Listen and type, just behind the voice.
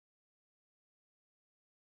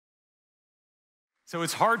So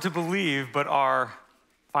it's hard to believe, but our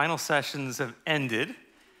final sessions have ended.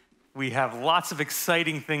 We have lots of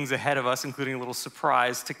exciting things ahead of us, including a little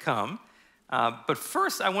surprise to come. But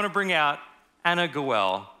first, I want to bring out Anna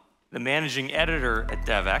Gawel, the managing editor at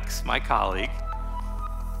Devex, my colleague,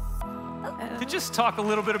 to just talk a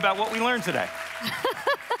little bit about what we learned today.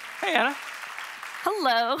 Hey, Anna.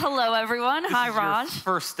 Hello everyone. Hi, Raj. This is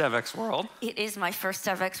your first Devex World. It is my first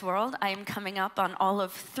Devex World. I am coming up on all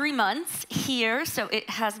of 3 months here, so it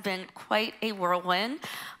has been quite a whirlwind.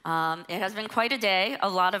 It has been quite a day, a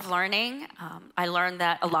lot of learning. I learned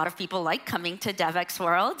that a lot of people like coming to Devex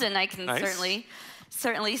World, and I can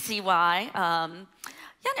certainly see why.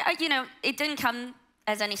 It didn't come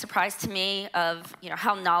as any surprise to me of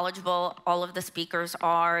how knowledgeable all of the speakers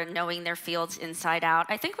are and knowing their fields inside out.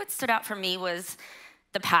 I think what stood out for me was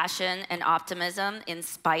the passion and optimism in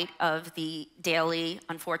spite of the daily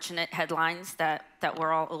unfortunate headlines that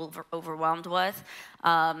we're all overwhelmed with.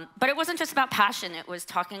 But it wasn't just about passion, it was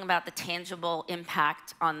talking about the tangible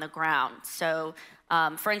impact on the ground. So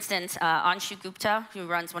for instance, Anshu Gupta, who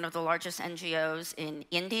runs one of the largest NGOs in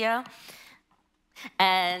India,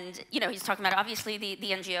 and he's talking about, obviously, the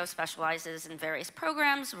NGO specializes in various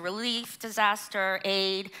programs, relief, disaster,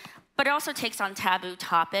 aid, but it also takes on taboo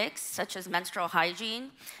topics, such as menstrual hygiene.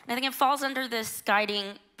 And I think it falls under this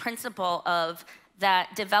guiding principle of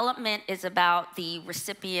that development is about the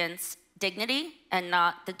recipient's dignity and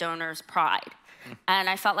not the donor's pride. And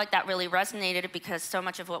I felt like that really resonated because so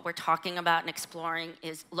much of what we're talking about and exploring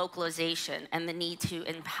is localization and the need to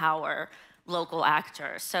empower local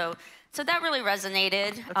actors. So that really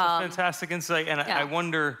resonated. That's a fantastic insight. And I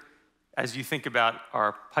wonder, as you think about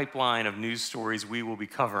our pipeline of news stories we will be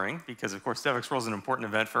covering, because of course Devex World is an important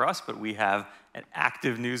event for us, but we have an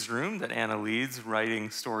active newsroom that Anna leads, writing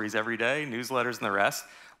stories every day, newsletters and the rest.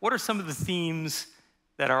 What are some of the themes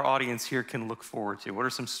that our audience here can look forward to? What are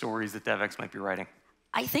some stories that Devex might be writing?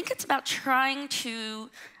 I think it's about trying to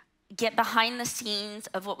get behind the scenes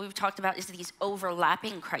of what we've talked about is these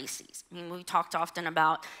overlapping crises. I mean, we talked often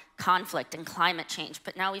about conflict and climate change,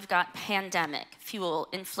 but now we've got pandemic, fuel,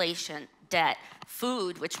 inflation, debt,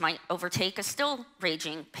 food, which might overtake a still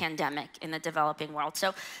raging pandemic in the developing world. So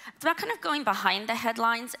it's about kind of going behind the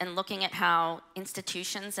headlines and looking at how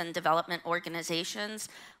institutions and development organizations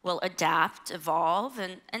will adapt, evolve,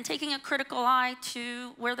 and taking a critical eye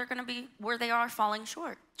to where they're going to be, where they are falling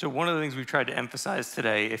short. So one of the things we've tried to emphasize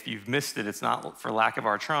today, if you've missed it, it's not for lack of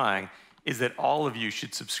our trying, is that all of you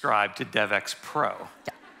should subscribe to Devex Pro,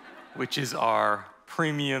 which is our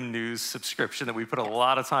premium news subscription that we put a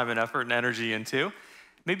lot of time and effort and energy into.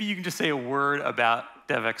 Maybe you can just say a word about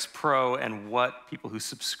Devex Pro and what people who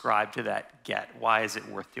subscribe to that get. Why is it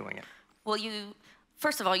worth doing it? Well,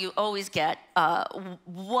 first of all, you always get a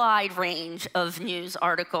wide range of news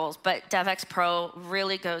articles, but Devex Pro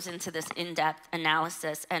really goes into this in-depth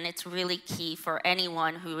analysis, and it's really key for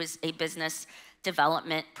anyone who is a business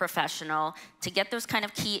development professional to get those kind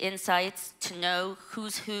of key insights, to know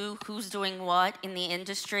who's who's doing what in the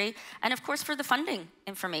industry, and of course for the funding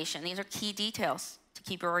information. These are key details to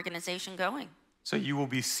keep your organization going. So you will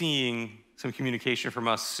be seeing some communication from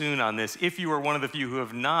us soon on this. If you are one of the few who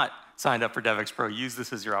have not signed up for Devex Pro, use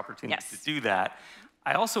this as your opportunity to do that.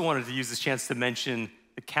 I also wanted to use this chance to mention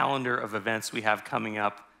the calendar of events we have coming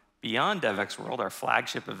up beyond Devex World, our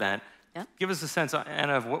flagship event. Yeah. Give us a sense,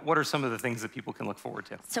 Anna, of what are some of the things that people can look forward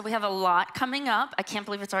to? So we have a lot coming up. I can't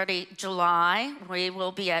believe it's already July. We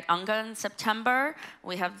will be at UNGA in September.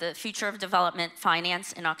 We have the Future of Development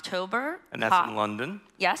Finance in October. And that's in London?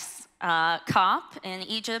 Yes. COP in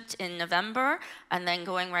Egypt in November. And then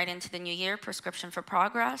going right into the new year, Prescription for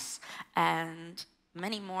Progress, and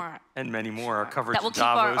many more. And many more. Our coverage that will of keep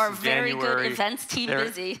Davos our in very January. good events team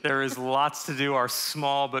busy. There is lots to do. Our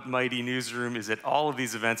small but mighty newsroom is at all of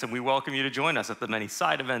these events, and we welcome you to join us at the many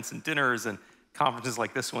side events and dinners and conferences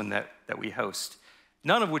like this one that we host.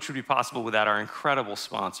 None of which would be possible without our incredible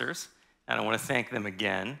sponsors, and I want to thank them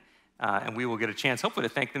again. And we will get a chance, hopefully,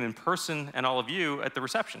 to thank them in person and all of you at the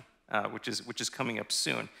reception, which is coming up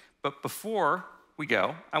soon. But before we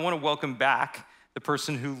go, I want to welcome back the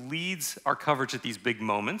person who leads our coverage at these big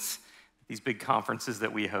moments, these big conferences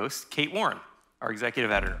that we host, Kate Warren, our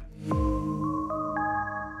executive editor.